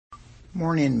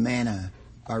Morning Manna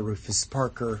by Rufus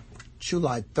Parker,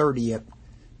 July 30th,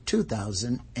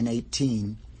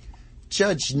 2018.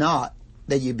 Judge not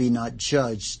that you be not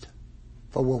judged.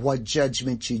 For with what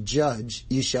judgment you judge,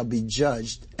 you shall be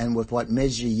judged, and with what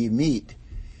measure you mete,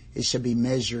 it shall be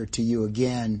measured to you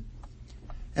again.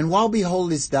 And why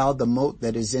beholdest thou the mote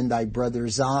that is in thy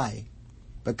brother's eye,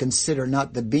 but consider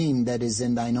not the beam that is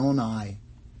in thine own eye?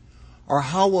 Or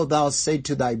how wilt thou say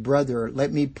to thy brother,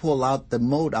 let me pull out the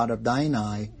mote out of thine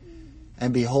eye,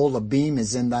 and behold, a beam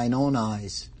is in thine own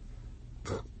eyes?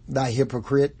 Thy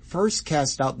hypocrite, first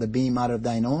cast out the beam out of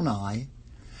thine own eye,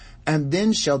 and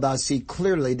then shalt thou see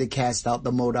clearly to cast out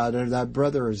the mote out of thy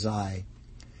brother's eye.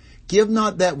 Give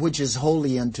not that which is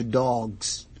holy unto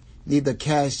dogs, neither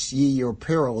cast ye your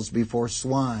pearls before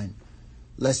swine,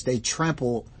 lest they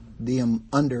trample them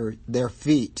under their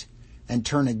feet, and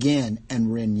turn again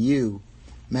and rend you.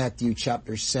 Matthew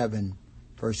chapter 7,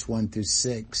 verse 1 through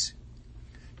 6.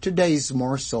 Today's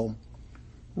morsel.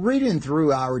 Reading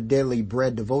through our Daily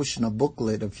Bread devotional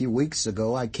booklet a few weeks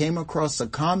ago, I came across a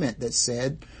comment that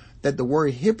said that the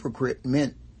word hypocrite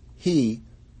meant he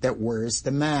that wears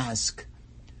the mask.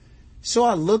 So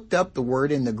I looked up the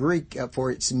word in the Greek for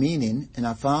its meaning, and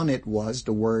I found it was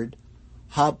the word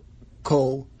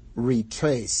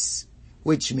hapkoretes,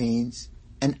 which means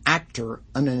an actor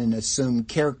under an assumed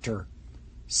character,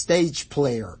 stage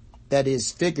player, that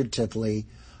is figuratively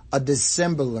a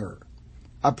dissembler,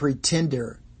 a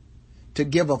pretender, to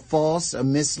give a false or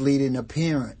misleading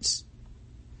appearance,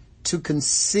 to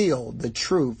conceal the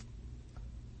truth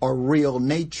or real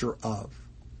nature of.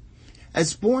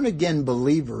 As born-again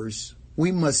believers,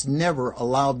 we must never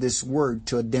allow this word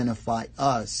to identify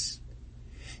us.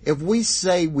 If we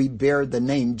say we bear the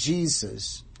name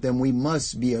Jesus, then we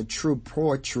must be a true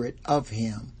portrait of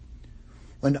him.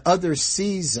 When others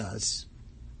sees us,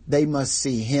 they must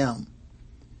see him.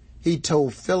 He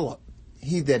told Philip,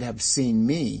 he that have seen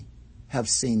me have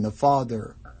seen the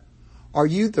Father. Are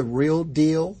you the real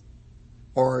deal,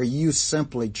 or are you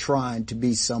simply trying to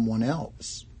be someone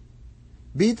else?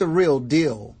 Be the real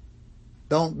deal.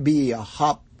 Don't be a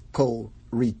hapkoretes.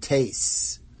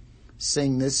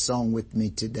 Sing this song with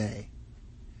me today.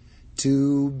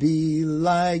 To be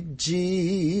like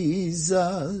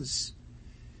Jesus,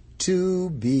 to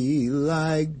be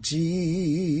like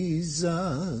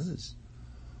Jesus,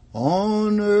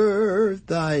 on earth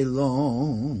I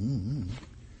long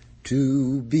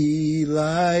to be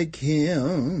like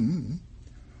him,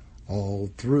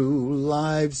 all through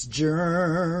life's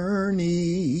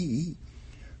journey,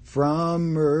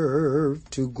 from earth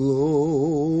to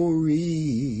glory,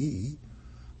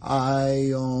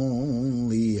 I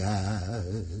only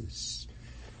ask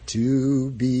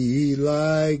to be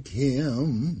like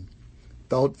him.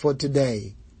 Thought for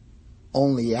today,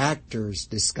 only actors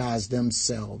disguise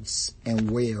themselves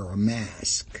and wear a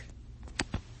mask.